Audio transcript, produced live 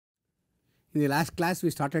In the last class, we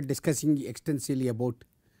started discussing extensively about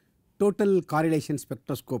total correlation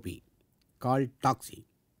spectroscopy called Hsqc-I.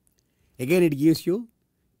 Again, it gives you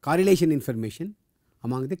correlation information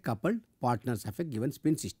among the coupled partners of a given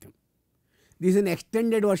spin system. This is an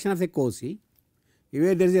extended version of the Hsqc-I,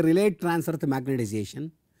 where there is a relay transfer of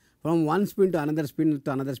magnetization from one spin to another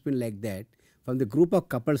spin like that from the group of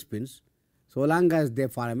coupled spins, so long as they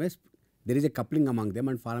form there is a coupling among them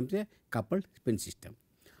and forms a coupled spin system.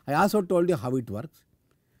 I also told you how it works.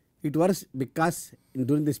 It works because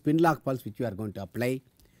during the spin lock pulse which you are going to apply,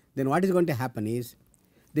 then what is going to happen is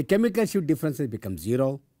the chemical shift differences become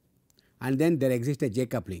 0 and then there exists a J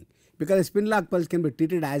coupling, because a spin lock pulse can be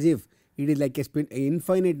treated as if it is like an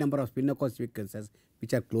infinite number of spin-across sequences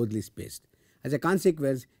which are closely spaced. As a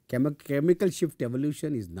consequence, chemical shift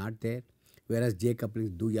evolution is not there, whereas J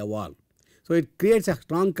couplings do evolve. So it creates a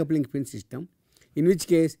strong coupling spin system, in which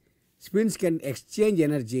case spins can exchange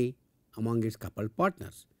energy among its coupled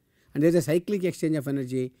partners. And there is a cyclic exchange of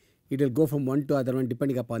energy. It will go from one to other one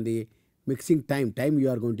depending upon the mixing time you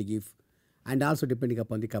are going to give, and also depending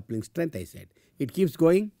upon the coupling strength I said. It keeps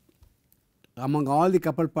going among all the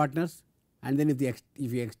coupled partners, and then if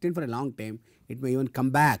you extend for a long time, it may even come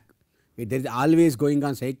back. There is always going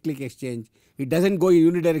on cyclic exchange. It does not go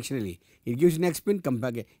unidirectionally. It gives next spin, come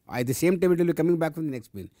back. At the same time, it will be coming back from the next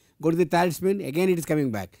spin. Go to the third spin, again it is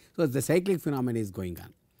coming back. So the cyclic phenomenon is going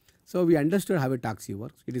on. So we understood how a Hsqc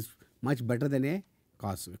works. It is much better than a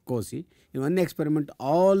Hsqc. In one experiment,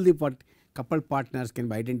 all the coupled partners can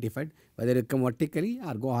be identified, whether it come vertically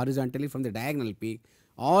or go horizontally from the diagonal peak.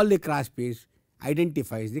 All the cross peaks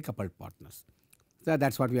identifies the coupled partners. So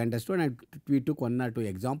that's what we understood, and we took one or two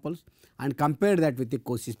examples and compared that with the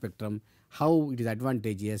Hsqc spectrum, how it is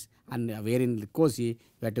advantageous, and where in the Hsqc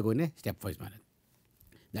we have to go in a stepwise manner.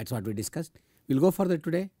 That's what we discussed. We will go further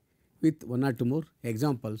today with one or two more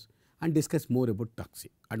examples and discuss more about Hsqc,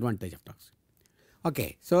 advantage of Hsqc.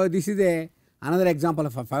 Okay, so this is another example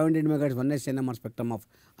of a 500 MHz 1s NMR spectrum of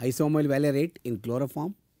isomoyl valerate in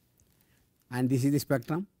chloroform, and this is the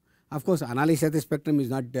spectrum. Of course, analysis of the spectrum is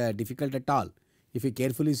not difficult at all. If you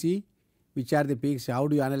carefully see which are the peaks, how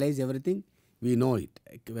do you analyze everything, we know it.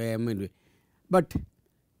 But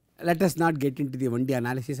let us not get into the 1D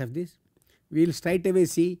analysis of this. We will straight away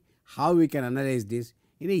see how we can analyze this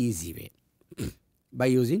in an easy way. By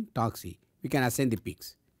using Hsqc, we can assign the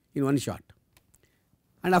peaks in one shot.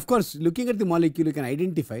 And of course, looking at the molecule, you can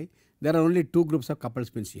identify there are only two groups of coupled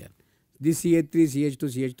spins here. This CH3, CH2,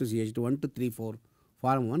 CH2, CH2, 1 to 3, 4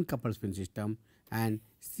 form one coupled spin system, and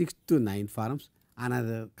 6 to 9 forms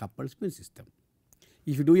another coupled spin system.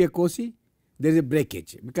 If you do a Hsqc, there is a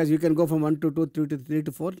breakage, because you can go from 1 to 2, 3 to 3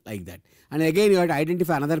 to 4 like that. And again you have to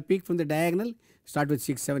identify another peak from the diagonal, start with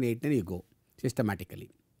 6, 7, 8, 9, you go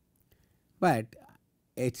systematically. But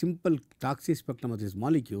a simple Hsqc spectrum of this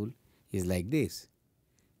molecule is like this.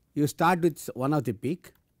 You start with one of the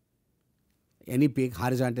peak, any peak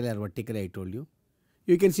horizontally or vertically I told you.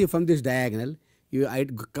 You can see from this diagonal, you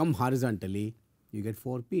come horizontally, you get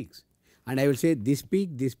 4 peaks. And I will say this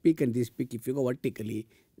peak and this peak. If you go vertically,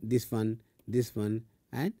 this one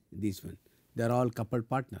and this one, they are all coupled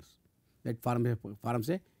partners that forms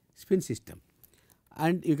a spin system.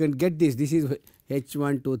 And you can get this is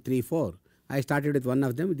H1, 2, 3, 4. I started with one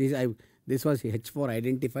of them. This was H4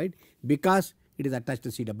 identified because it is attached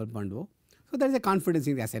to C double bond O. So there is a confidence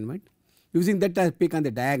in the assignment. Using that peak on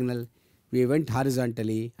the diagonal, we went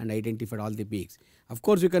horizontally and identified all the peaks. Of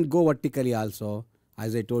course, you can go vertically also.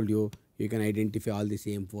 As I told you, you can identify all the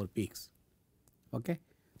same 4 peaks. Okay.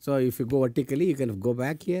 So if you go vertically, you can go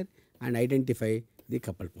back here and identify the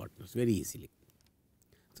coupled partners very easily.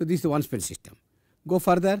 So this is one spin system. Go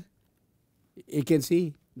further, you can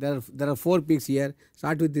see there are 4 peaks here.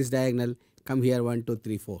 Start with this diagonal, come here 1, 2,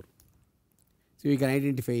 3, 4. So you can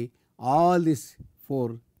identify all these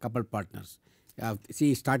 4 coupled partners.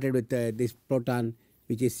 See, started with this proton,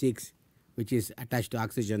 which is 6, which is attached to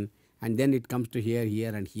oxygen, and then it comes to here,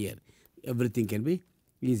 here, and here. Everything can be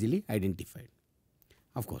easily identified.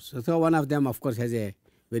 Of course, so one of them, of course, has a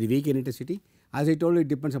very weak kineticity. As I told you, it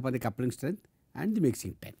depends upon the coupling strength and the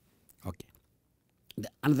mixing time. Okay.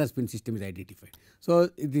 Another spin system is identified. So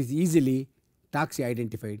it is easily Hsqc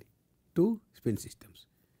identified 2 spin systems.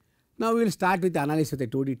 Now we will start with the analysis of the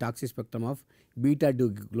 2D Hsqc spectrum of beta 2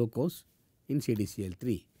 glucose in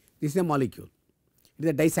CDCl3. This is a molecule. It is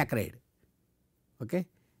a disaccharide. Okay.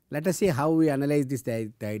 Let us see how we analyze this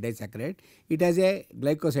disaccharide. It has a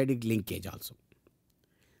glycosidic linkage also.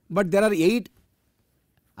 But there are 8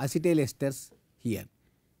 acetyl esters here.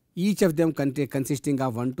 Each of them consisting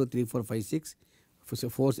of 1, 2, 3, 4, 5, 6,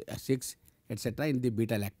 4, 6, etc. in the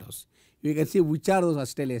beta lactose. You can see which are those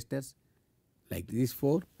acetyl esters like these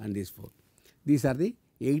 4 and these 4. These are the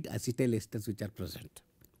 8 acetyl esters which are present.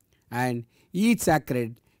 And each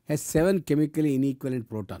saccharide has 7 chemically inequivalent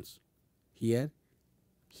protons. Here,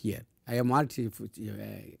 here. I have marked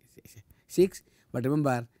 6, but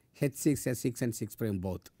remember H6 has 6 and 6 prime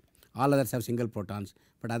both. All others have single protons,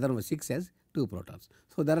 but other 6 has 2 protons.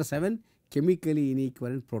 So there are 7 chemically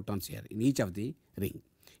inequivalent protons here in each of the ring,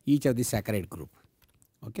 each of the saccharide group.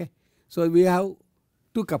 Okay. So we have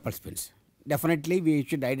 2 coupled spins. Definitely we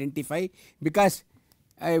should identify, because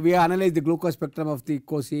we analyzed the glucose spectrum of the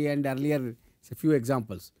Hsqc-I and earlier a few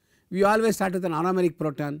examples. We always start with an anomeric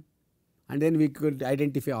proton and then we could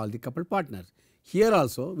identify all the coupled partners. Here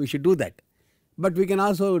also we should do that. But we can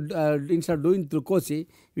also, instead of doing through Hsqc-I,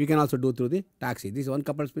 we can also do through the TOCSY. This is one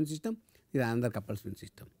coupled spin system, this is another coupled spin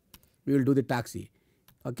system. We will do the TOCSY.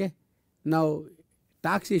 Okay. Now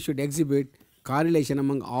TOCSY should exhibit correlation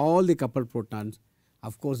among all the coupled protons,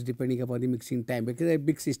 of course depending upon the mixing time, because it's a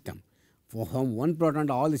big system. From one proton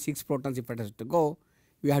to all the 6 protons, if it has to go,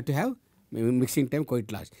 we have to have mixing time quite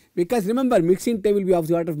large. Because remember, mixing time will be of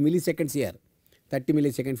the order of milliseconds here, 30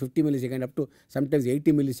 milliseconds, 50 milliseconds, up to sometimes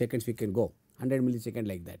 80 milliseconds we can go, 100 milliseconds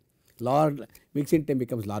like that. Large mixing time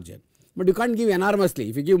becomes larger. But you can't give enormously.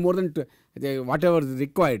 If you give more than whatever is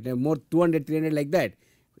required, more 200, 300 like that,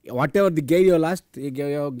 whatever the gain you lost,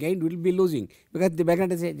 your gain will be losing, because the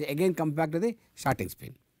magnetization again comes back to the starting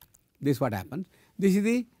spin. This is what happens. This is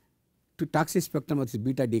the toxic spectrum of this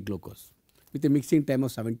beta D glucose with a mixing time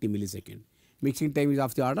of 70 milliseconds. Mixing time is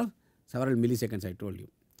of the order of several milliseconds, I told you.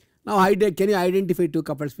 Now can you identify 2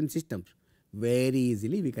 coupled spin systems? Very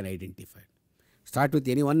easily we can identify. Start with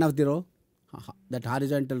any one of the row, that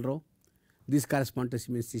horizontal row. This corresponds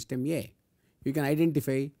to system A. You can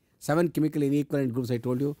identify 7 chemically inequivalent groups, I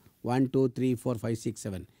told you, 1, 2, 3, 4, 5, 6,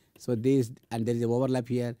 7. So this, and there is a overlap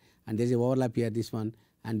here, and there is a overlap here, this one,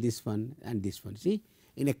 and this one, and this one. See,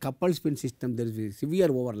 in a coupled spin system there is a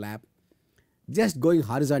severe overlap. Just going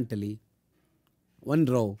horizontally, one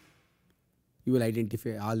row, you will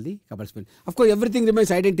identify all the coupled spin. Of course, everything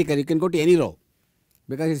remains identical. You can go to any row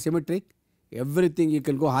because it's symmetric. Everything you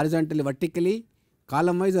can go horizontally, vertically,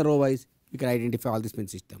 column wise or row wise, you can identify all the spin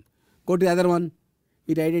system. Go to the other one,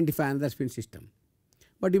 it identify another spin system.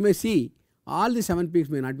 But you may see all the 7 peaks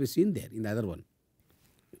may not be seen there in the other one.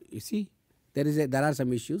 You see, there are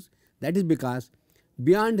some issues. That is because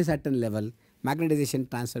beyond a certain level, magnetization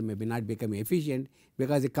transfer may not become efficient,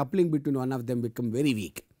 because the coupling between one of them become very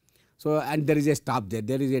weak. So, and there is a stop there,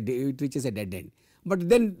 it reaches a dead end. But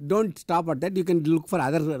then don't stop at that, you can look for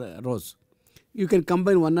other rows. You can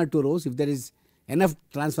combine 1 or 2 rows if there is enough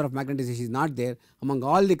transfer of magnetization is not there among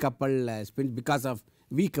all the coupled spins because of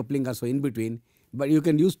weak coupling also in between. But you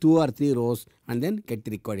can use 2 or 3 rows and then get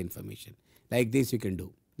the required information. Like this you can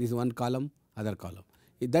do. This is one column, other column.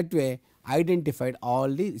 That way identified all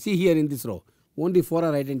the, see here in this row, only 4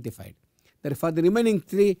 are identified. For the remaining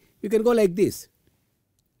 3, you can go like this.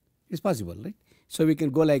 It's possible, right? So we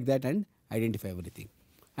can go like that and identify everything.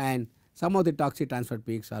 And some of the toxic transfer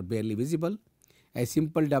peaks are barely visible. A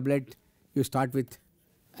simple doublet, you start with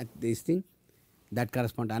this thing that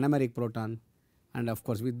corresponds to anomeric proton, and of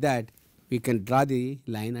course with that we can draw the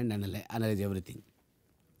line and analyze everything.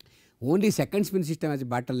 Only second spin system has a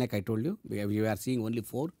bottleneck, I told you. We are seeing only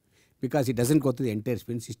 4 because it doesn't go to the entire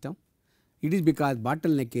spin system. It is because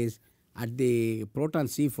bottleneck is at the proton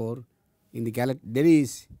C4 in the galaxy there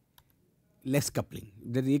is less coupling.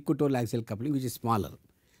 There is equatorial axial coupling which is smaller.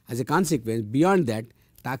 As a consequence, beyond that,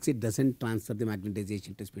 toxic doesn't transfer the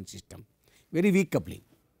magnetization to spin system. Very weak coupling.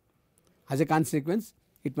 As a consequence,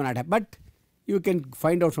 it may not happen. But you can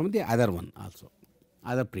find out from the other one also,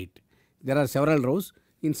 other preet. There are several rows.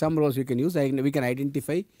 In some rows we can use, we can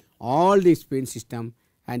identify all the spin system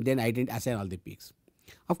and then assign all the peaks.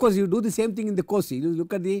 Of course, you do the same thing in the Hsqc-I. You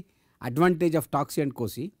look at the advantage of TOCSY and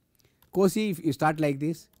Hsqc-I. Hsqc-I, if you start like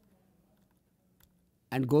this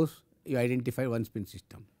and goes, you identify one spin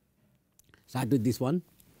system. Start with this one,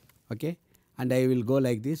 okay, and I will go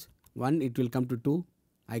like this. 1, it will come to 2.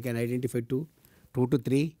 I can identify 2, 2 to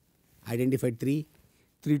 3, identify 3,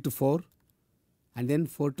 3 to 4, and then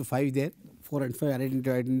 4 to 5 there. 4 and 5 are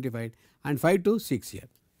identified, and 5 to 6 here.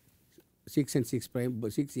 6 and 6 prime,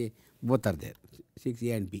 6A, both are there.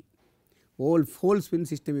 6A and B. Whole spin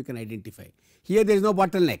system you can identify. Here there is no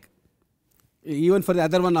bottleneck. Even for the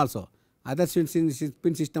other one also. Other spin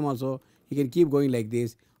system also, you can keep going like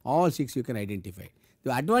this. All 6 you can identify.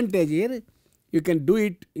 The advantage here, you can do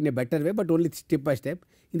it in a better way, but only step by step.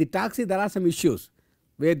 In the TOCSY, there are some issues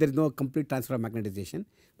where there is no complete transfer of magnetization.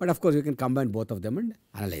 But of course, you can combine both of them and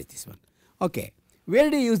analyze this one. Okay, where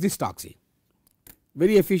do you use this TOCSY?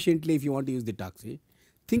 Very efficiently, if you want to use the TOCSY,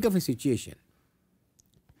 think of a situation.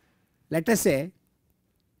 Let us say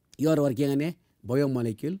you are working on a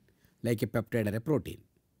biomolecule like a peptide or a protein.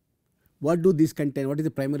 What do these contain? What is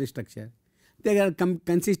the primary structure? They are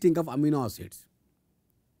consisting of amino acids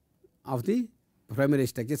of the primary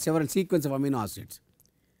structure, several sequence of amino acids,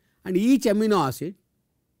 and each amino acid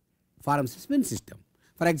forms a spin system.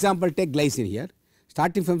 For example, take glycine here,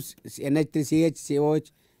 starting from NH3CH,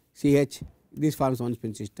 COH, CH, this forms one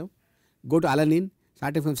spin system. Go to alanine,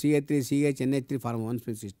 starting from CH3, CH, NH3 form one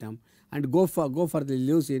spin system, and go for the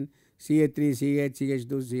leucine, CH3, CH,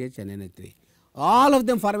 CH2, CH, and NH3. All of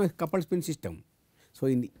them form a coupled spin system. So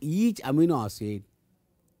in each amino acid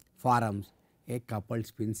forms a coupled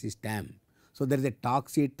spin system. So there is a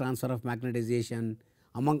toxic transfer of magnetization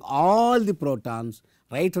among all the protons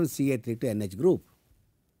right from CH3 to NH group.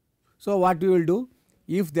 So what you will do,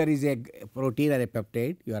 if there is a protein or a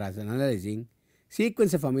peptide you are analyzing,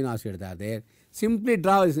 sequence of amino acids are there, simply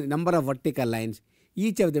draw a number of vertical lines,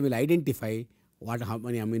 each of them will identify how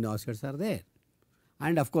many amino acids are there,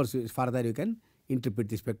 and of course further you can interpret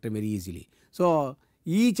the spectrum very easily. So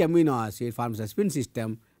each amino acid forms a spin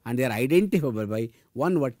system and they are identifiable by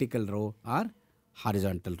one vertical row or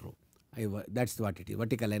horizontal row. That's what it is,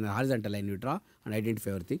 vertical line or horizontal line you draw and identify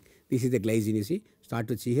everything. This is the glycine, you see, start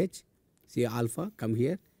with CH, C alpha, come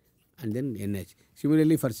here and then NH.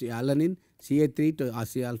 Similarly for alanine, CH3 to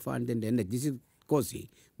C alpha and then NH. This is Hsqc-I,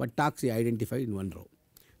 but toxi identified in one row.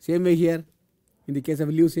 Same way here, in the case of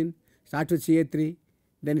leucine, start with CH3,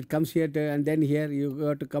 then it comes here to, and then here you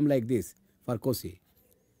have to come like this for Hsqc-I,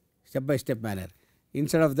 step by step manner.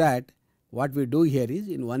 Instead of that, what we do here is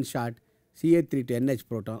in one shot, CH3 to NH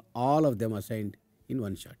proton, all of them assigned in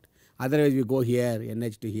one shot. Otherwise, we go here,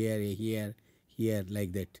 NH to here, here,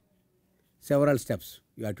 like that. Several steps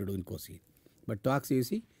you have to do in Hsqc-I. But toxi, you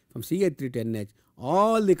see, from CH3 to NH,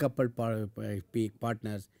 all the coupled peak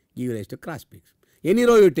partners give rise to cross peaks. Any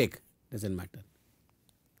row you take, doesn't matter.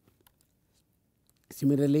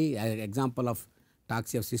 Similarly, an example of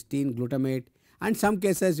toxi of cysteine, glutamate, and some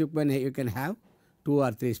cases you can have 2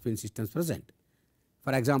 or 3 spin systems present.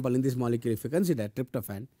 For example, in this molecule, if you consider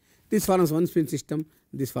tryptophan, this forms one spin system,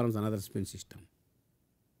 this forms another spin system.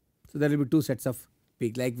 So there will be 2 sets of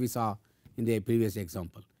peak like we saw in the previous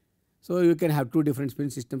example. So you can have 2 different spin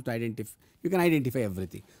systems to identify, you can identify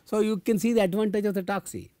everything. So you can see the advantage of the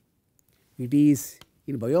toxi. It is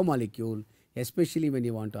in biomolecule, especially when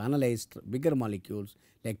you want to analyze bigger molecules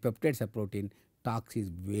like peptides or protein, toxi is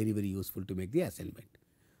very, very useful to make the assignment.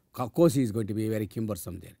 Hsqc-I is going to be very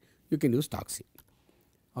cumbersome there. You can use toxi.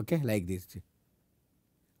 Okay, like this.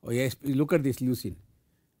 Oh yes, look at this leucine.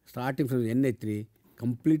 Starting from NH3,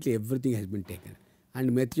 completely everything has been taken.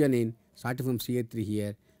 And methionine, starting from CH3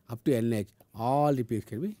 here up to NH, all the peaks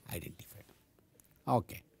can be identified.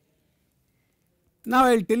 Okay. Now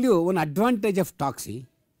I will tell you one advantage of toxi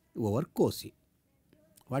over Hsqc-I.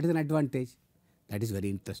 What is an advantage? That is very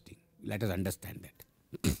interesting. Let us understand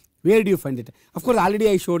that. Where do you find it? Of course, already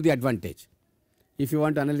I showed the advantage. If you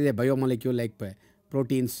want to analyze a biomolecule like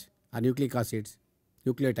proteins or nucleic acids,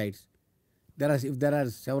 nucleotides, if there are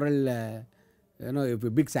several, if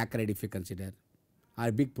a big saccharide if you consider, or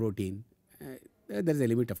a big protein, there is a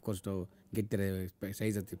limit of course to get the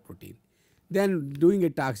size of the protein. Then doing a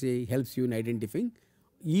toxi helps you in identifying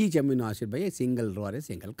each amino acid by a single row or a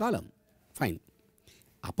single column. Fine.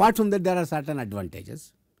 Apart from that, there are certain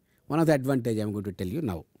advantages. One of the advantages I am going to tell you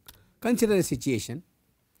now. Consider a situation,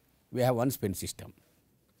 we have one spin system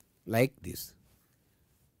like this.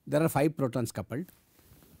 There are 5 protons coupled.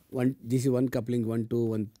 This is one coupling 1, 2,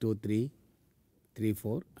 1, 2, 3, 3,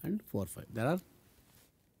 4 and 4, 5. There are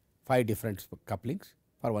 5 different couplings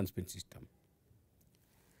for one spin system.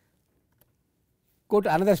 Go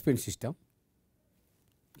to another spin system,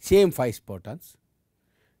 same 5 protons.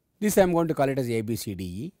 This I am going to call it as A, B, C, D,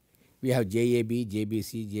 E. We have JAB,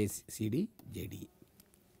 JBC, JCD, JDE.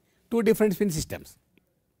 2 different spin systems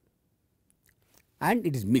and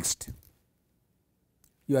it is mixed.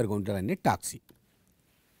 You are going to run a toxi.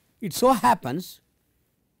 It so happens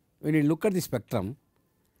when you look at the spectrum,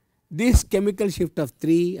 this chemical shift of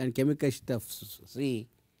 3 and chemical shift of 3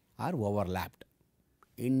 are overlapped,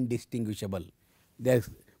 indistinguishable.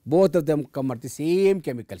 Both of them come at the same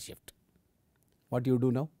chemical shift. What do you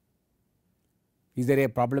do now? Is there a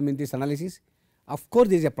problem in this analysis? Of course,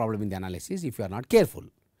 there is a problem in the analysis if you are not careful.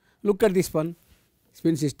 Look at this one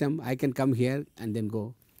spin system. I can come here and then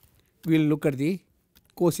go. We will look at the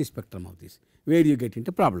Hsqc spectrum of this, where you get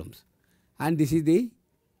into problems. And this is the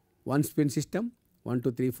one spin system, 1,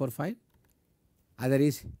 2, 3, 4, 5. Other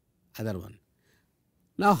is other one.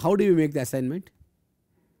 Now, how do you make the assignment?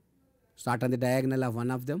 Start on the diagonal of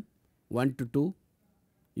one of them, 1 to 2,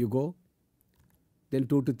 you go, then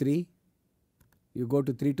 2 to 3, You go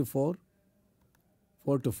to 3 to 4,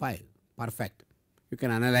 4 to 5. Perfect. You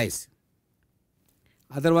can analyze.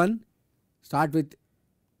 Other one, start with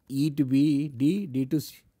E to B, D, D to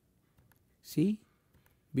C,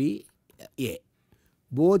 B, A.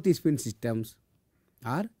 Both the spin systems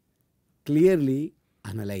are clearly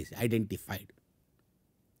analyzed, identified.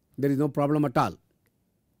 There is no problem at all.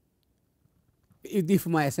 If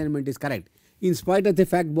my assignment is correct, in spite of the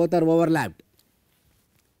fact both are overlapped,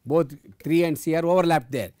 both 3 and C are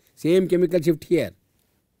overlapped there, same chemical shift here.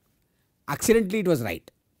 Accidentally it was right,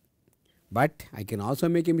 but I can also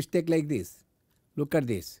make a mistake like this. Look at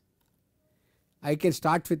this. I can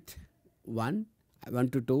start with 1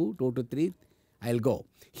 to 2, 2 to 3, I will go.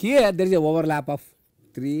 Here there is a overlap of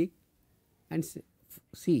 3 and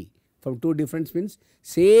C from 2 different spins,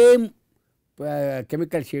 same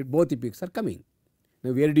chemical shift, both the peaks are coming.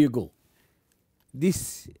 Now where do you go?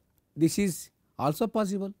 This is also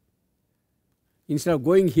possible. Instead of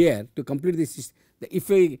going here to complete this, if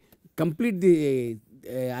I complete the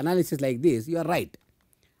analysis like this, you are right.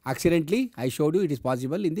 Accidentally I showed you it is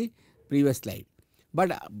possible in the previous slide.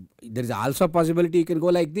 But there is also a possibility you can go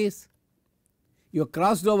like this. You have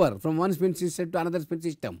crossed over from one spin system to another spin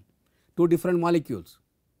system, 2 different molecules.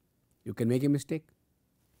 You can make a mistake.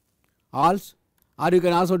 Or you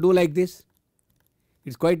can also do like this. It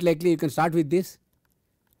is quite likely you can start with this.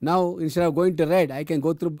 Now instead of going to red, I can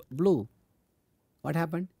go through blue. What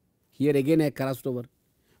happened? Here again I crossed over.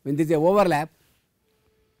 When there is a overlap,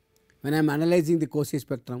 when I am analyzing the Hsqc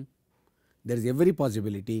spectrum, there is every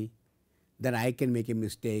possibility that I can make a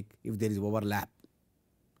mistake if there is overlap.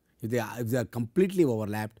 If they are completely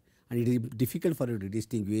overlapped and it is difficult for you to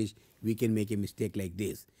distinguish, we can make a mistake like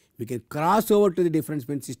this. We can cross over to the different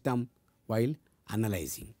spin system while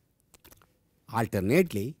analyzing.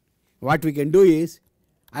 Alternately, what we can do is,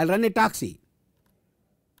 I will run a Hsqc.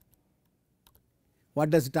 What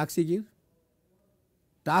does Hsqc give?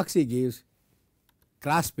 Hsqc gives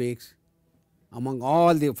cross peaks among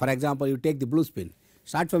all the, for example, you take the blue spin,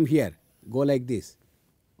 start from here, go like this,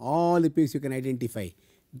 all the peaks you can identify,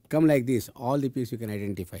 come like this, all the peaks you can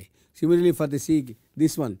identify. Similarly for the C,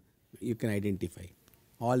 this one you can identify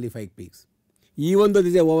all the 5 peaks. Even though there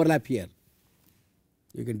is a overlap here,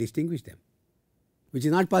 you can distinguish them, which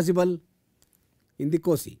is not possible in the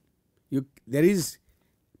Hsqc. There is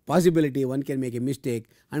possibility one can make a mistake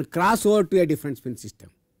and cross over to a different spin system.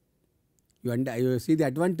 You see the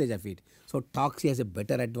advantage of it. So Hsqc has a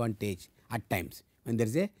better advantage at times when there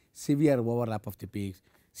is a severe overlap of the peaks.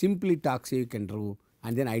 Simply Hsqc you can do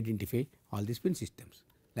and then identify all the spin systems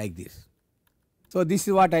like this. So this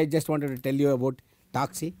is what I just wanted to tell you about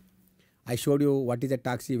Hsqc. I showed you what is a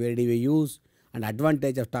Hsqc, where do we use, and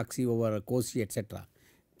advantage of Hsqc over Hsqc, etc.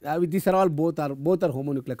 These are all both are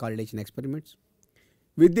homonuclear correlation experiments.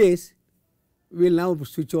 With this, we will now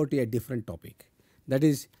switch over to a different topic, that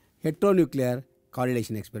is heteronuclear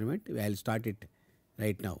correlation experiment. I will start it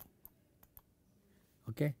right now.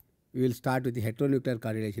 Okay, we will start with the heteronuclear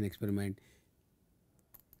correlation experiment.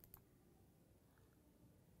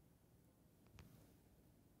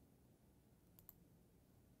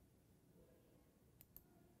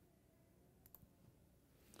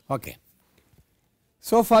 Okay.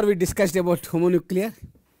 So far we discussed about homonuclear.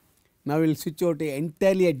 Now we will switch over to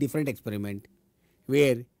entirely a different experiment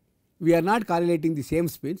where we are not correlating the same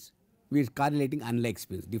spins, we are correlating unlike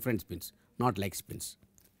spins, different spins, not like spins.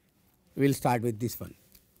 We will start with this one.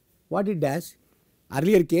 What it does,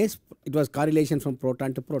 earlier case it was correlation from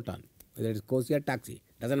proton to proton, whether it is Hsqc or Hsqc,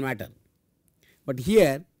 does not matter. But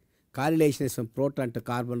here correlation is from proton to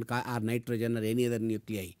carbon or nitrogen or any other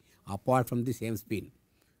nuclei apart from the same spin.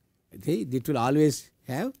 See, it will always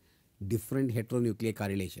have different heteronuclear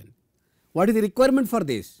correlation. What is the requirement for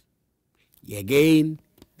this? Again,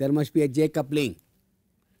 there must be a J coupling.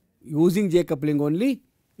 Using J coupling only,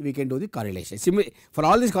 we can do the correlation. For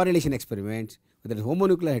all these correlation experiments, whether it is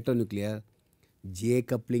homonuclear or heteronuclear, J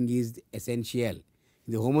coupling is essential.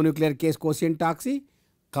 In the homonuclear case, Hsqc and Hsqc,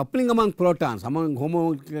 coupling among protons, among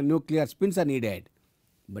homonuclear spins are needed.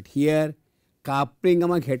 But here, coupling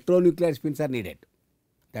among heteronuclear spins are needed.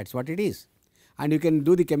 That is what it is. And you can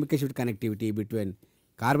do the chemical shift connectivity between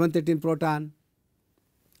carbon 13 proton,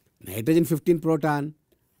 nitrogen 15 proton,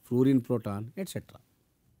 fluorine proton, etc.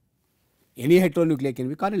 Any heteronuclei can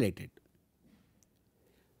be correlated.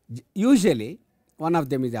 Usually, one of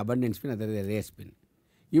them is the abundant spin, other is the rare spin.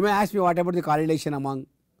 You may ask me, what about the correlation among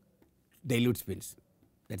dilute spins?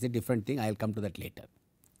 That is a different thing. I will come to that later.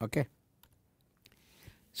 Okay.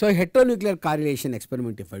 So, heteronuclear correlation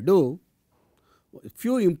experiment if I do,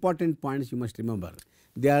 few important points you must remember.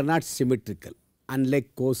 They are not symmetrical,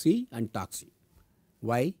 unlike Hsqc and Hsqc.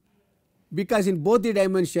 Why? Because in both the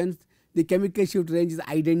dimensions, the chemical shift range is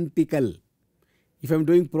identical. If I am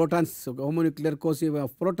doing protons, so homonuclear co-shift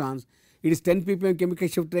of protons, it is 10 ppm chemical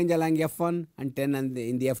shift range along F1 and 10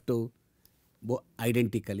 in the F2,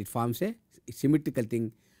 identical. It forms a symmetrical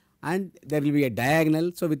thing, and there will be a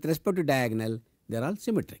diagonal. So with respect to diagonal, they are all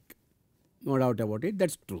symmetric. No doubt about it,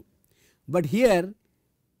 that's true. But here,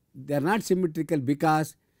 they are not symmetrical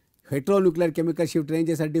because heteronuclear chemical shift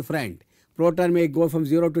ranges are different. Proton may go from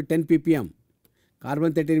 0 to 10 ppm.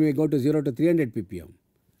 Carbon 13 may go to 0 to 300 ppm.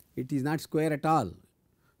 It is not square at all.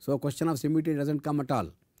 So question of symmetry doesn't come at all.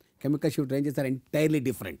 Chemical shift ranges are entirely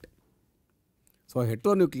different. So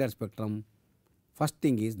heteronuclear spectrum, first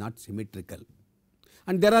thing is not symmetrical.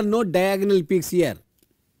 And there are no diagonal peaks here.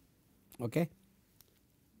 Okay?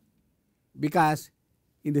 Because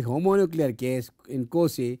in the homonuclear case, in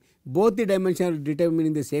Hsqc, both the dimensions are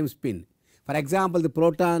determining the same spin. For example, the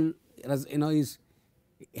proton is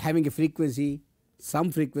having a frequency,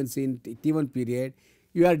 some frequency in T1 period.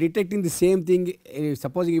 You are detecting the same thing,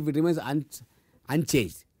 supposing if it remains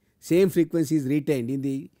unchanged. Same frequency is retained in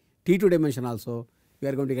the T2 dimension also, you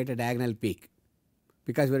are going to get a diagonal peak,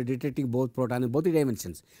 because we are detecting both proton in both the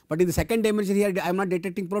dimensions. But in the second dimension here, I am not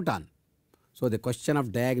detecting proton. So the question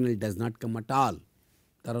of diagonal does not come at all.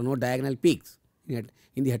 There are no diagonal peaks in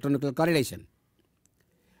the heteronuclear correlation.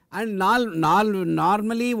 And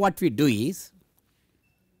normally what we do is,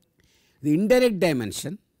 the indirect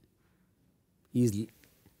dimension is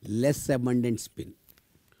less abundant spin.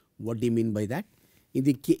 What do you mean by that? In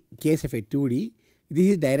the case of a 2D, this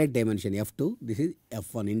is direct dimension F2, this is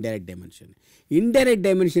F1, indirect dimension. Indirect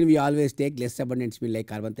dimension we always take less abundant spin like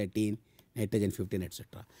carbon 13, nitrogen 15,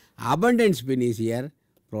 etc. Abundant spin is here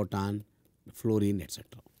proton, fluorine, etc.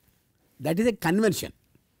 That is a convention.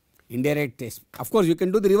 Indirect is, of course, you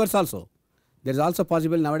can do the reverse also. There is also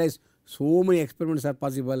possible nowadays, so many experiments are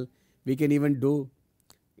possible. We can even do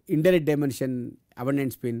indirect dimension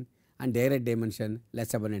abundant spin and direct dimension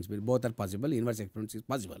less abundant spin. Both are possible. Inverse experiments is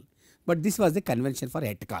possible. But this was the convention for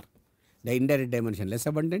HCR. The indirect dimension less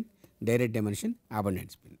abundant, direct dimension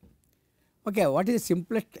abundant spin. Okay, what is the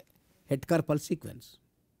simplest HCR pulse sequence?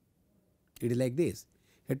 It is like this.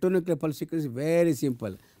 Heteronuclear pulse sequence is very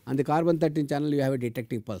simple. On the carbon 13 channel, you have a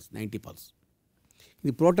detecting pulse, 90 pulse. In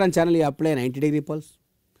the proton channel, you apply a 90-degree pulse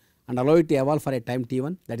and allow it to evolve for a time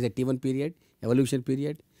T1, that is a T1 period, evolution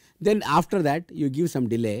period. Then after that, you give some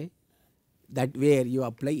delay, that where you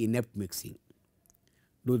apply inept mixing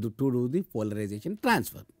to do the polarization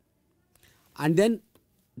transfer. And then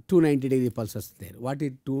 290-degree pulses there. What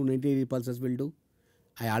is 290-degree pulses will do?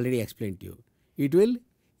 I already explained to you. It will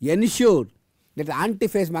ensure that the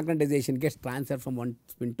antiphase magnetization gets transferred from one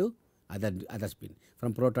spin to other spin.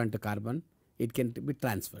 From proton to carbon, it can be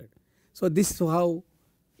transferred. So this is how,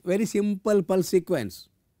 very simple pulse sequence.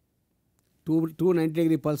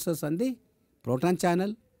 290-degree pulses on the proton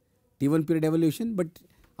channel, T1 period evolution, but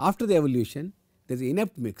after the evolution, there is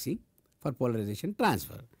inept mixing for polarization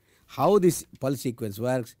transfer. How this pulse sequence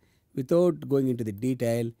works, without going into the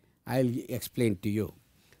detail, I will explain to you.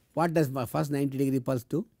 What does my first 90-degree pulse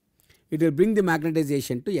do? It will bring the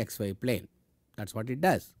magnetization to XY plane. That is what it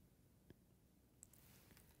does.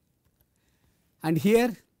 And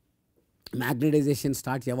here, magnetization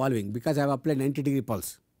starts evolving because I have applied 90-degree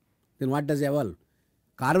pulse. Then what does evolve?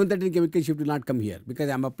 Carbon 13 chemical shift will not come here because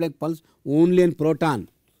I am applying pulse only in proton.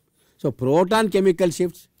 So proton chemical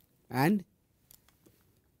shifts and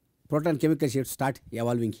proton chemical shifts start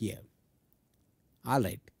evolving here. All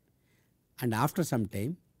right. And after some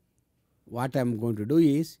time, what I am going to do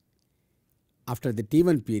is, after the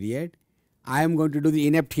T1 period, I am going to do the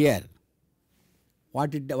inept here.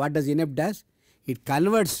 What does inept does? It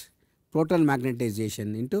converts proton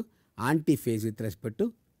magnetization into antiphase with respect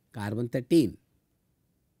to carbon 13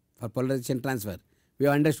 for polarization transfer. We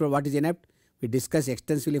have understood what is inept. We discussed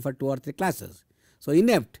extensively for 2 or 3 classes. So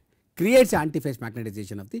inept creates antiphase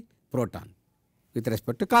magnetization of the proton with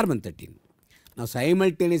respect to carbon 13. Now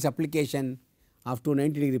simultaneous application of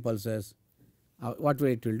 290-degree pulses, what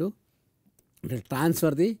it will do? It will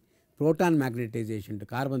transfer the proton magnetization to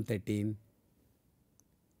carbon 13.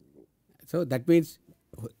 So that means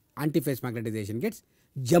antiphase magnetization gets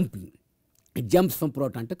jumping. It jumps from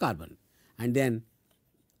proton to carbon and then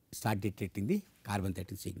start detecting the carbon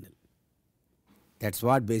 13 signal. That is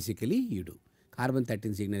what basically you do. Carbon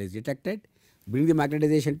 13 signal is detected, bring the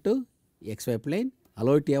magnetization to XY plane,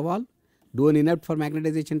 allow it to evolve, do an inept for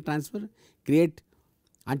magnetization transfer, create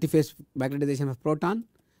antiphase magnetization of proton,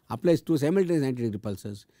 applies 2 simultaneous 90-degree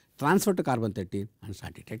pulses, transfer to carbon 13 and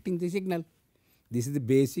start detecting the signal. This is the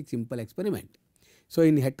basic simple experiment. So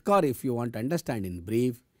in HCR, if you want to understand in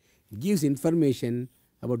brief, it gives information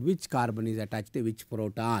about which carbon is attached to which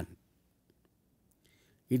proton.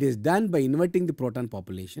 It is done by inverting the proton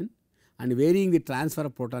population and varying the transfer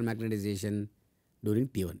of proton magnetization during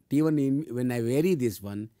T1. When I vary this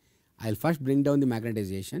one, I will first bring down the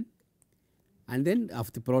magnetization and then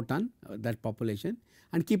of the proton, that population,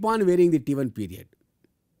 and keep on varying the T1 period.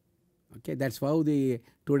 Okay, that is how the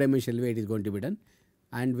two-dimensional way it is going to be done,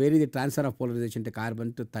 and vary the transfer of polarization to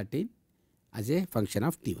carbon to 13 as a function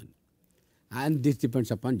of T1. And this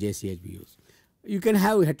depends upon JCH we use. You can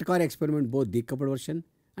have heterocar experiment both decoupled version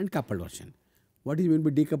and coupled version. What is meant by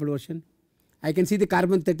decoupled version? I can see the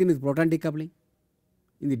carbon 13 with proton decoupling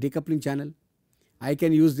in the decoupling channel. I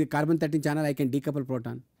can use the carbon 13 channel, I can decouple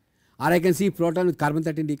proton, or I can see proton with carbon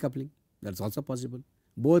 13 decoupling. That is also possible.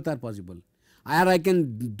 Both are possible. Or I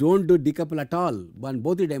can don't do decouple at all on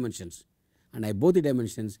both the dimensions, and I both the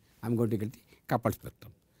dimensions I am going to get the coupled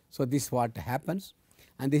spectrum. So this is what happens,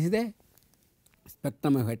 and this is the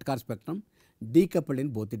spectrum of heterocar spectrum decoupled in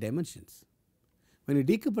both the dimensions. When you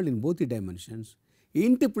decouple in both the dimensions,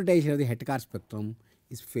 interpretation of the heterocar spectrum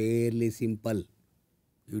is fairly simple.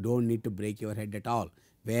 You don't need to break your head at all.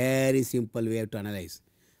 Very simple way to analyze.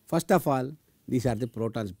 First of all, these are the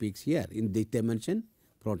protons peaks here. In this dimension,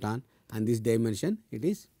 proton, and this dimension, it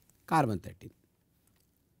is carbon 13.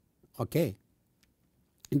 Okay.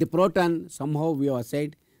 In the proton, somehow we have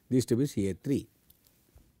said this to be CA3.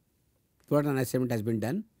 Proton assessment has been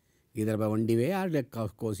done either by 1D way or like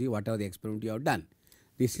COSI, whatever the experiment you have done.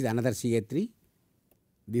 This is another CA3,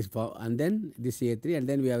 this and then this CA3, and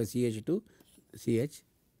then we have a CH2,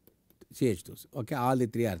 CH2. Okay, all the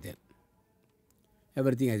three are there.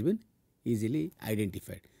 Everything has been easily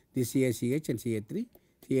identified. This CH and CA3,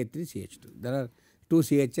 CA3, CH2. There are two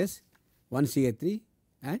CHs, one CA3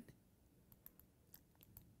 and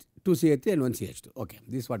two CA3 and one CH2. Okay,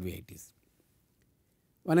 this is what it is.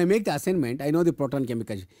 When I make the assignment, I know the proton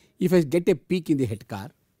chemical. If I get a peak in the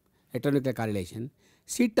heterocar, heteronuclear correlation,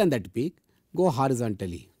 sit on that peak, go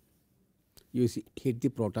horizontally. You see, hit the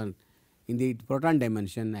proton. In the proton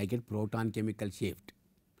dimension, I get proton chemical shift.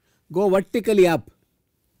 Go vertically up,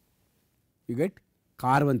 you get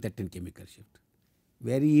carbon 13 chemical shift.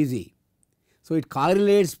 Very easy. So it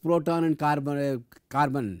correlates proton and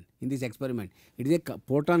carbon in this experiment. It is a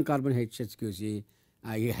proton carbon Hsqc,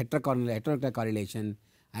 heteronuclear correlation.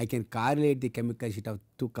 I can correlate the chemical shift of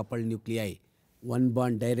two coupled nuclei, one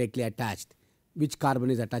bond directly attached. Which carbon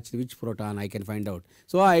is attached to which proton, I can find out.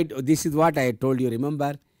 So this is what I told you.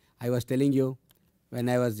 Remember, I was telling you when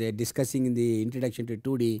I was discussing in the introduction to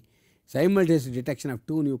 2D, simultaneous detection of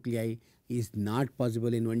two nuclei is not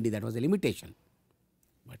possible in 1D. That was a limitation.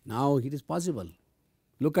 But now it is possible.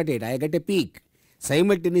 Look at it. I get a peak.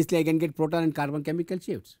 Simultaneously, I can get proton and carbon chemical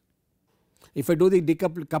shifts. If I do the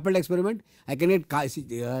coupled experiment, I can get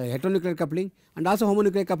heteronuclear coupling and also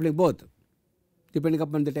homonuclear coupling both, depending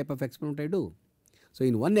upon the type of experiment I do. So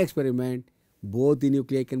in one experiment, both the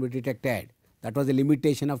nuclei can be detected. That was the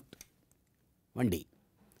limitation of 1D.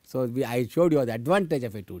 So I showed you the advantage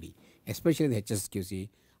of a 2D, especially in the Hsqc.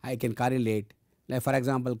 I can correlate. Like for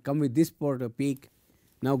example, come with this peak.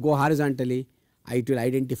 Now go horizontally. It will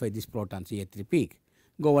identify this proton CA3 peak.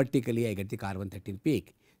 Go vertically, I get the carbon 13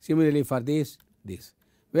 peak. Similarly for this.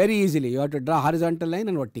 Very easily, you have to draw horizontal line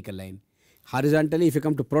and vertical line. Horizontally, if you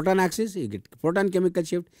come to proton axis, you get proton chemical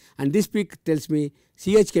shift, and this peak tells me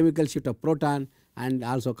CH chemical shift of proton and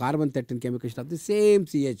also carbon 13 chemical shift of the same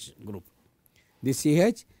CH group. This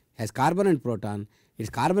CH has carbon and proton. Its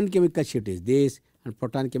carbon chemical shift is this and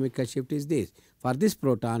proton chemical shift is this. For this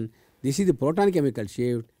proton, this is the proton chemical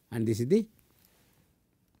shift and this is the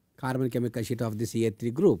carbon chemical shift of the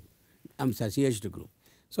CH3 group. CH2 group.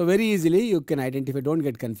 So very easily you can identify, don't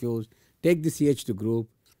get confused. Take the CH2 group.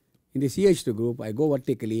 In the CH2 group, I go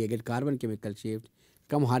vertically, I get carbon chemical shift.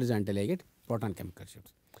 Come horizontally, I get proton chemical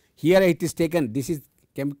shift. Here it is taken, this is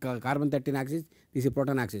carbon 13 axis, this is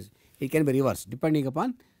proton axis. It can be reversed depending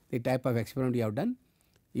upon the type of experiment you have done.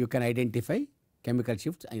 You can identify chemical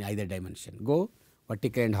shifts in either dimension. Go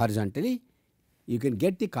vertically and horizontally, you can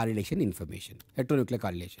get the correlation information, heteronuclear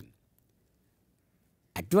correlation.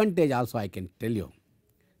 Advantage also I can tell you.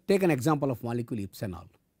 Take an example of molecule ipsenol.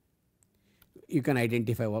 You can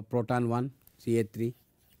identify proton 1, CH3.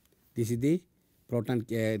 This is the proton,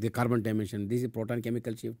 the carbon dimension. This is proton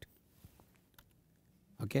chemical shift.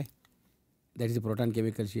 Okay, that is the proton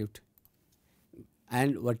chemical shift.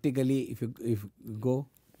 And vertically, if you go,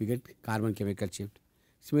 you get carbon chemical shift.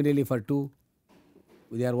 Similarly, for 2,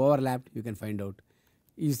 they are overlapped. You can find out.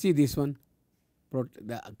 You see this one. For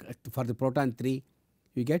the proton 3,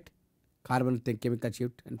 you get carbon chemical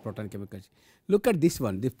shift and proton chemical shift. Look at this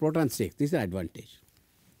one, this proton 6, this is an advantage.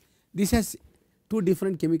 This has two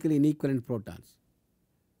different chemically inequivalent protons.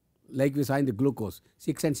 Like we saw in the glucose,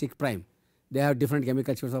 6 and 6 prime, they have different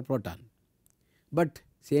chemical shifts of proton, but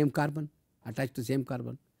same carbon attached to same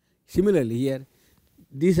carbon. Similarly here,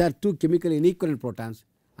 these are two chemically inequivalent protons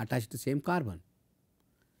attached to same carbon.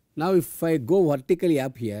 Now if I go vertically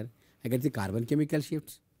up here, I get the carbon chemical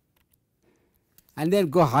shifts, and then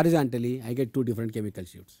go horizontally, I get two different chemical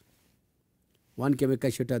shifts. One chemical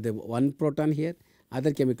shift of the one proton here,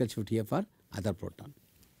 other chemical shift here for other proton.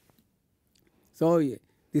 So this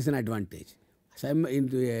is an advantage. So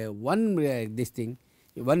into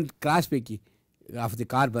one cross peak of the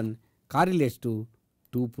carbon correlates to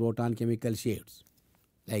two proton chemical shifts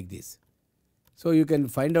like this. So you can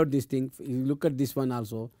find out this thing. You look at this one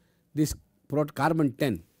also. This carbon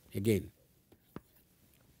 10 again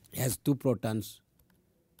has two protons.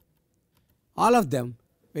 All of them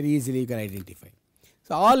very easily you can identify.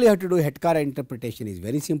 So all you have to do, Hsqc-I interpretation is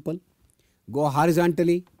very simple. Go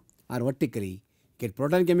horizontally or vertically, get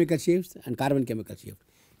proton chemical shifts and carbon chemical shift.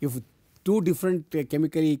 If two different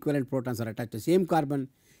chemically equivalent protons are attached to same carbon,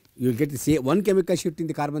 you will get the same one chemical shift in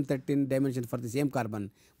the carbon 13 dimension for the same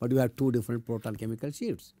carbon, but you have two different proton chemical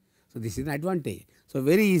shifts. So this is an advantage. So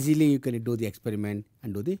very easily you can do the experiment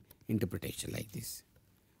and do the interpretation like this.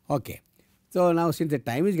 Okay. So now since the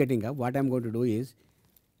time is getting up, what I am going to do is,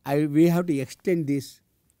 we have to extend this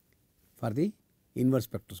for the inverse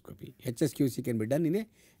spectroscopy. Hsqc can be done in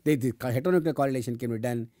the heteronuclear correlation can be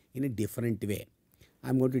done in a different way. I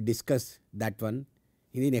am going to discuss that one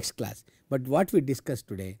in the next class. But what we discussed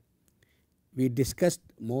today, we discussed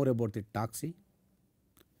more about the Hsqc-I,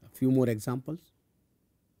 a few more examples.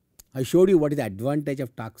 I showed you what is the advantage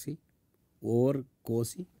of Hsqc-I over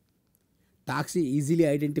Hsqc-I. Hsqc-I easily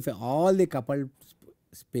identify all the coupled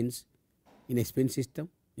spins in a spin system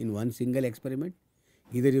in one single experiment.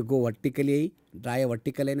 Either you go vertically, draw a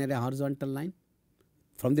vertical line or a horizontal line.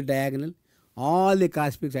 From the diagonal, all the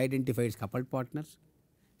cross peaks identify its coupled partners.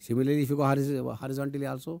 Similarly, if you go horizontally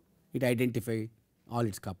also, it identifies all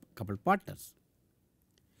its coupled partners.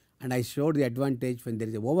 And I showed the advantage when there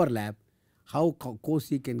is an overlap, how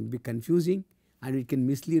Hsqc-I can be confusing and it can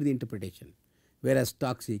mislead the interpretation, whereas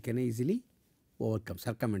Hsqc-I can easily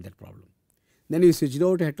circumvent that problem. Then we switched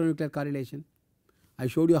over to heteronuclear correlation. I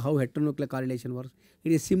showed you how heteronuclear correlation works.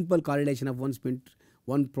 It is simple correlation of one spin,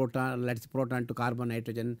 one proton, let's say proton to carbon,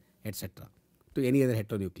 nitrogen, etc. to any other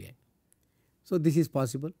heteronuclei. So this is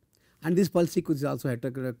possible, and this pulse sequence is also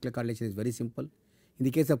heteronuclear correlation is very simple. In the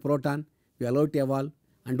case of proton, we allow it to evolve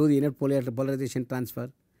and do the inner polarization transfer,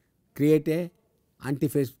 create a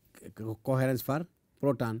antiphase coherence for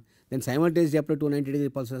proton, then simultaneously apply 290-degree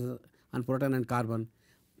pulses on proton and carbon,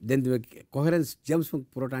 then the coherence jumps from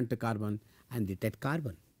proton to carbon and detect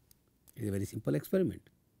carbon. It is a very simple experiment.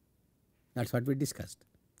 That is what we discussed.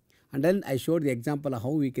 And then I showed the example of how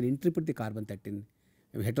we can interpret the carbon 13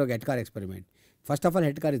 Hsqc-I experiment. First of all,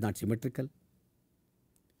 Hsqc-I is not symmetrical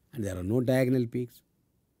and there are no diagonal peaks,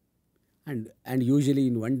 and usually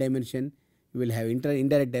in one dimension you will have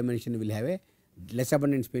indirect dimension, you will have a less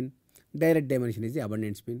abundant spin, direct dimension is the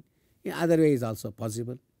abundant spin. In other way is also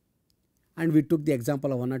possible. And we took the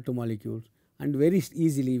example of one or two molecules and very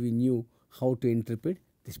easily we knew how to interpret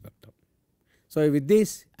the spectrum. So with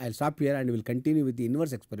this I will stop here and we will continue with the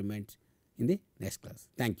inverse experiments in the next class.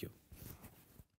 Thank you.